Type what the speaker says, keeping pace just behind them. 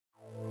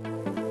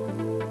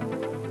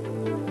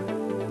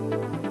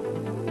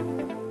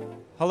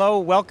Hello,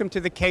 welcome to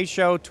the K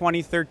Show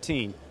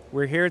 2013.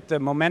 We're here at the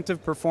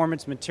Momentive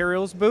Performance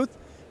Materials booth,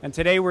 and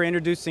today we're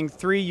introducing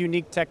three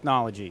unique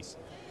technologies.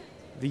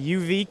 The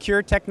UV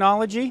Cure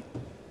technology,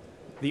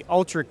 the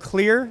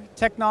Ultraclear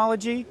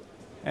technology,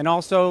 and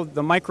also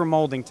the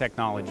Micromolding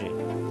technology.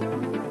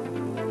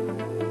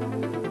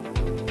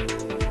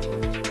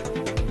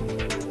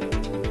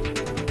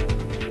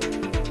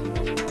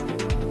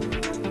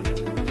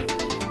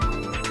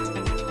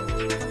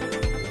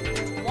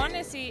 One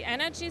is the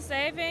energy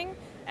saving,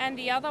 and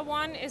the other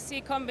one is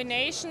the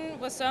combination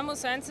with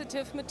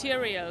thermosensitive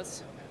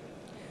materials.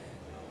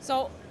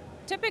 So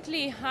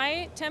typically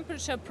high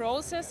temperature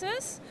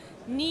processes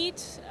need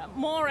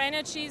more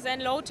energy than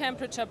low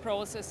temperature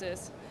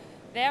processes.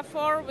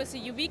 Therefore, with the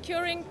UV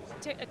curing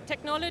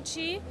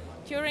technology,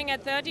 curing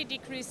at 30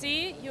 degrees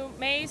C, you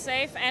may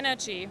save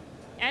energy.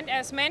 And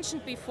as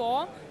mentioned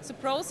before, the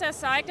process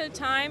cycle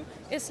time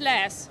is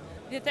less.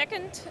 The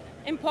second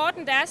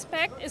important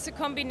aspect is a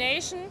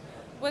combination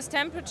with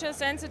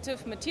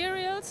temperature-sensitive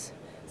materials,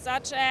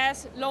 such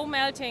as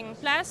low-melting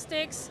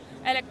plastics,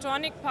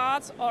 electronic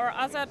parts, or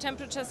other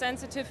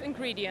temperature-sensitive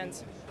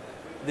ingredients.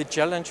 The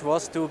challenge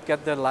was to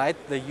get the light,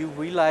 the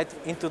UV light,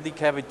 into the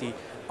cavity.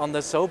 On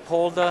the soap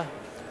holder,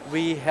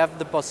 we have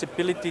the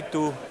possibility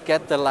to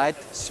get the light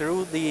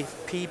through the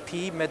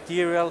PP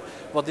material,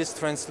 what is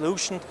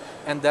translucent,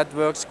 and that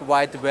works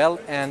quite well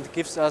and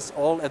gives us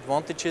all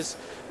advantages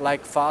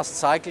like fast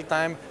cycle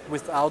time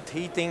without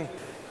heating.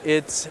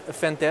 It's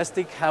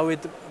fantastic how it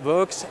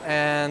works,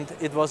 and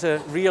it was a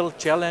real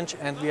challenge,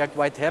 and we are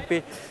quite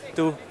happy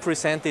to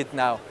present it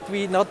now.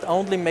 We not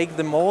only make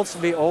the molds,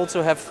 we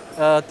also have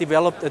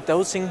developed a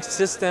dosing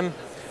system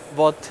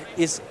what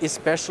is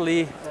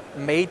especially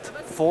made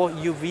for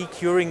UV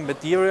curing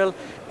material,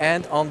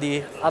 and on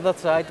the other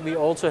side we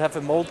also have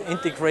a mold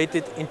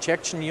integrated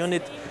injection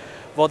unit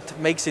what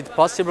makes it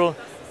possible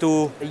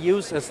to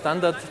use a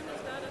standard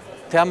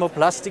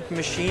thermoplastic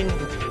machine.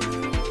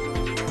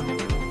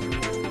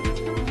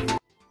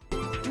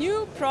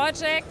 New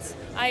projects,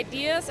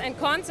 ideas and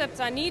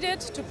concepts are needed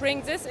to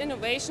bring this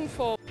innovation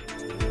forward.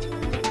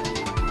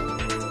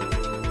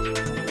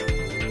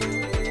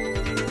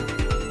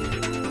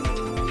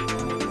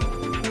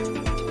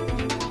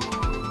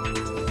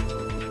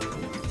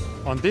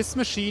 On this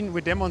machine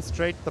we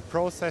demonstrate the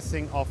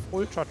processing of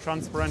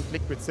ultra-transparent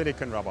liquid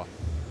silicon rubber.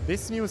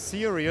 This new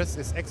series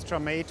is extra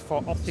made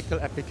for optical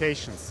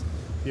applications.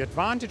 The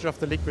advantage of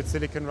the liquid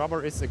silicon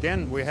rubber is,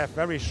 again, we have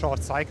very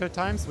short cycle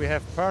times, we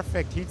have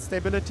perfect heat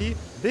stability.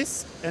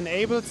 This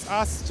enables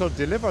us to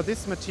deliver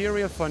this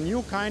material for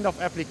new kind of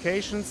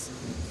applications,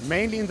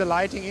 mainly in the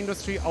lighting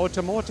industry,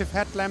 automotive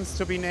headlamps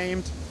to be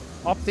named,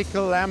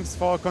 optical lamps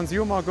for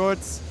consumer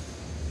goods.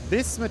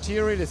 This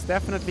material is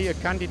definitely a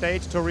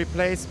candidate to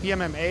replace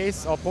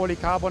PMMAs or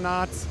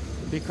polycarbonates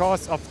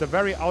because of the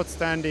very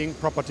outstanding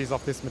properties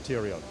of this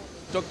material.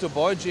 Drei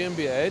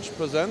GmbH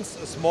presents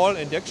a small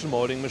injection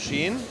molding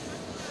machine,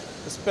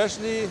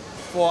 especially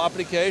for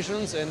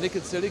applications in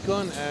liquid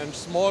silicon and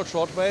small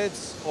short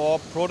weights or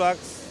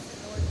products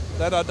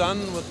that are done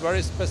with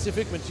very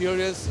specific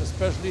materials,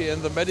 especially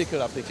in the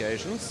medical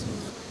applications.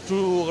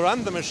 To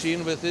run the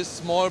machine with these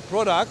small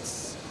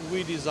products,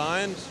 we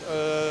designed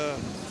our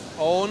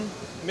own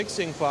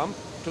mixing pump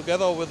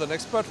together with an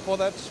expert for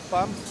that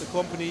pump, the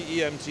company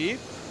EMT.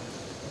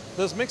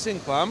 This mixing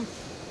pump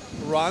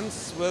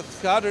runs with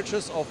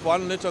cartridges of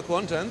 1 liter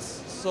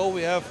contents, so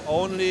we have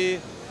only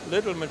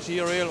little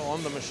material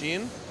on the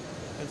machine,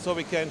 and so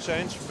we can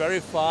change very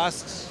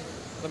fast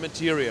the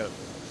material.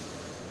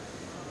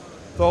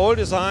 The whole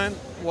design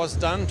was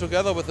done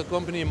together with the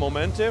company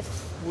Momentive,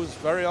 who is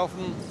very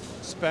often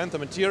spent the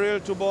material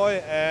to buy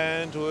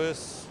and who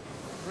is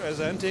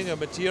presenting a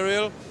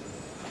material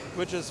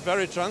which is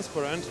very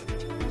transparent.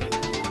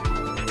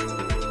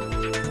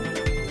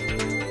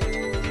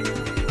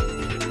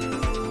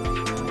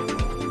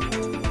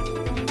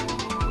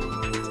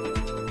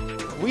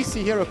 We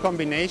see here a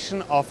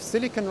combination of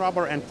silicon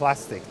rubber and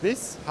plastic.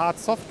 These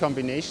hard-soft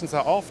combinations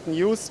are often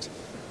used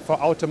for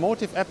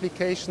automotive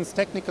applications,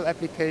 technical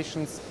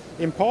applications.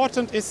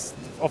 Important is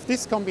of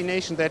this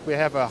combination that we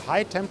have a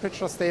high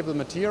temperature stable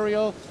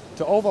material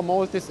to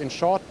overmold this in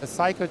short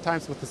cycle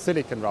times with the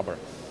silicon rubber.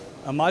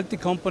 A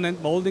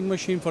multi-component molding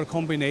machine for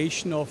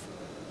combination of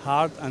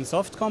hard and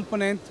soft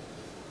component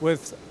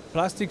with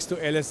plastics to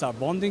LSR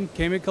bonding,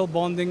 chemical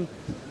bonding,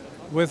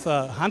 with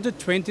a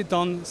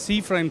 120-ton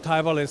C-frame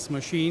tie-barless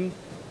machine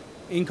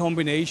in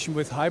combination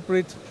with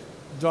hybrid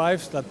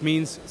drives, that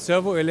means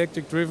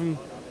servo-electric driven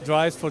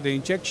drives for the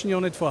injection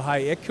unit for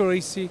high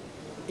accuracy,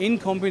 in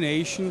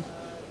combination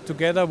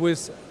together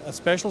with a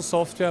special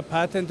software,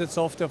 patented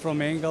software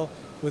from Engel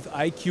with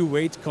IQ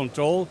weight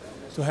control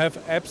to have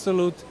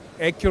absolute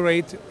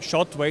accurate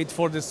shot weight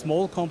for the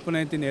small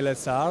component in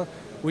LSR,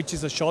 which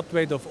is a shot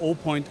weight of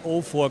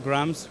 0.04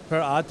 grams per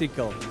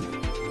article.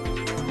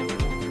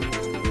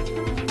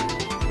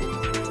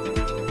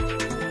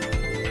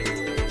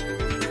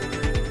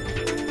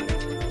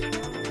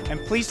 And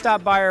please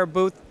stop by our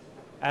booth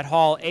at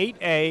Hall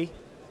 8A,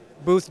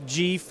 booth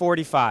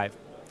G45.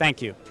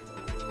 Thank you.